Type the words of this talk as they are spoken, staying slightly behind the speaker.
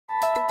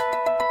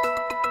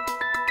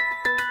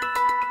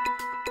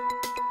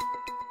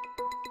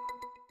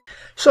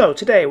So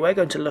today we're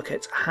going to look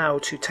at how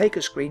to take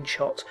a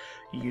screenshot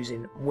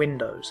using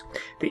Windows.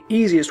 The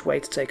easiest way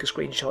to take a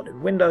screenshot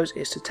in Windows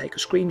is to take a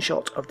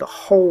screenshot of the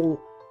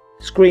whole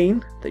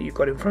screen that you've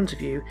got in front of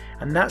you,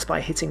 and that's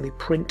by hitting the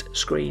print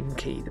screen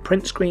key. The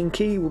print screen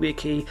key will be a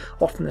key,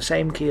 often the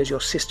same key as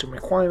your system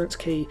requirements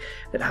key,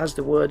 that has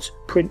the words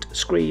print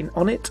screen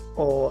on it,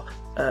 or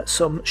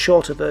some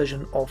shorter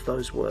version of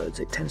those words.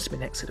 It tends to be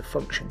next to the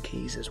function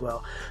keys as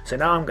well. So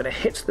now I'm going to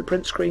hit the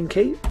print screen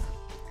key,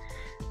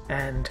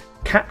 and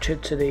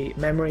captured to the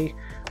memory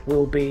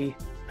will be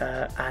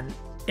an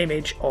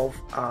image of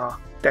our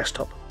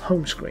desktop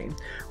home screen.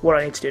 What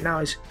I need to do now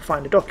is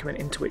find a document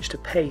into which to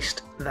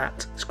paste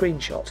that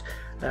screenshot.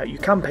 You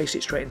can paste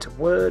it straight into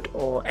Word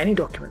or any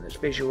document that's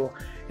visual.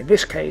 In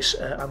this case,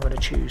 I'm going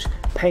to choose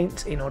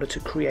Paint in order to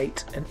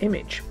create an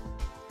image.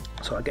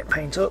 So I get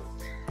Paint up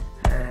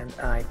and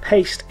I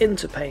paste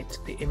into Paint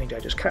the image I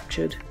just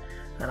captured,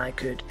 and I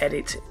could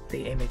edit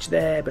the image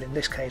there, but in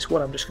this case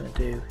what I'm just going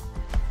to do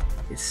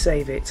is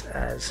save it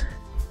as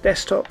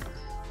desktop.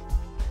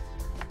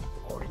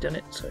 Already done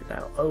it, so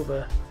now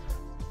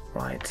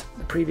overwrite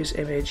the previous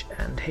image,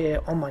 and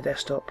here on my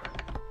desktop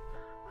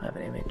I have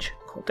an image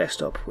called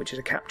desktop, which is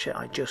a capture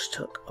I just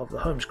took of the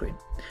home screen.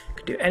 You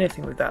can do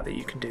anything with that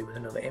you can do with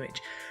another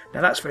image. Now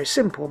that's very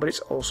simple, but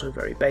it's also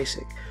very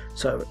basic.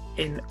 So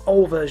in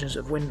all versions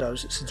of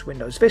Windows since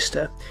Windows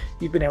Vista,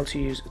 you've been able to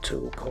use a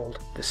tool called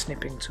the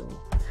Snipping Tool.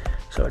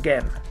 So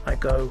again, I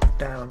go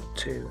down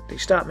to the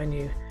Start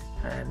menu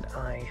and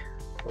I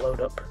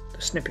load up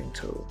the Snipping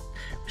Tool,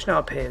 which now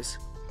appears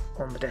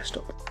on the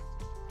desktop.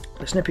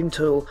 The Snipping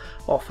Tool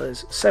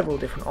offers several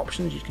different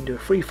options. You can do a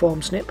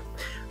freeform snip,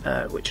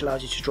 which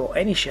allows you to draw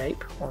any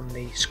shape on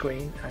the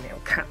screen and it'll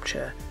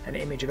capture an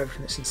image of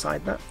everything that's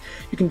inside that.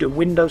 You can do a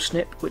window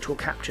snip, which will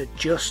capture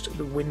just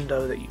the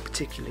window that you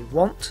particularly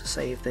want.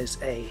 Say if there's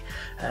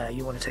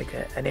you want to take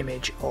an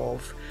image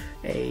of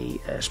a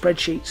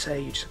spreadsheet,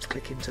 say, you just have to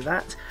click into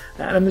that.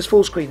 And then there's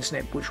full screen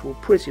snip, which will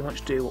pretty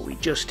much do what we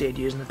just did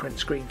using the print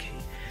screen key.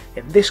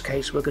 In this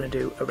case we're going to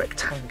do a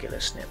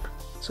rectangular snip.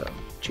 So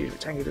choose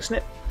rectangular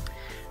snip,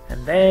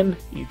 and then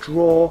you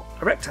draw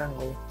a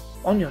rectangle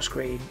on your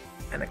screen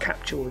and a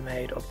capture will be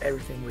made of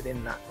everything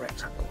within that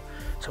rectangle.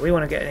 So we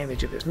want to get an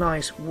image of this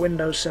nice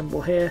Windows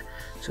symbol here.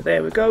 So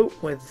there we go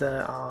with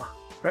our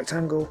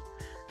rectangle,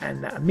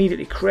 and that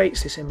immediately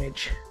creates this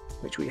image,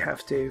 which we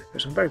have to,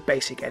 there's some very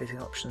basic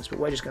editing options, but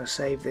we're just going to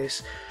save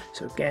this.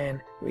 So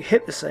again, we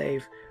hit the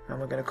save and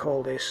we're going to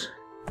call this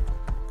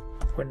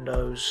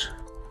Windows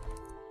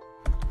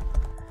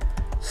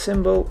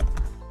symbol.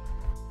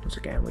 Once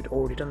again, we'd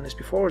already done this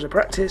before as a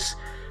practice,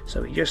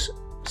 so we just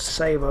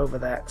save over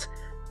that,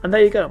 and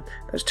there you go.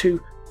 There's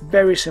two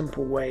very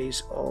simple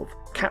ways of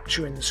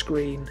capturing the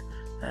screen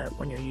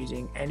when you're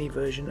using any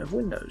version of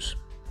Windows.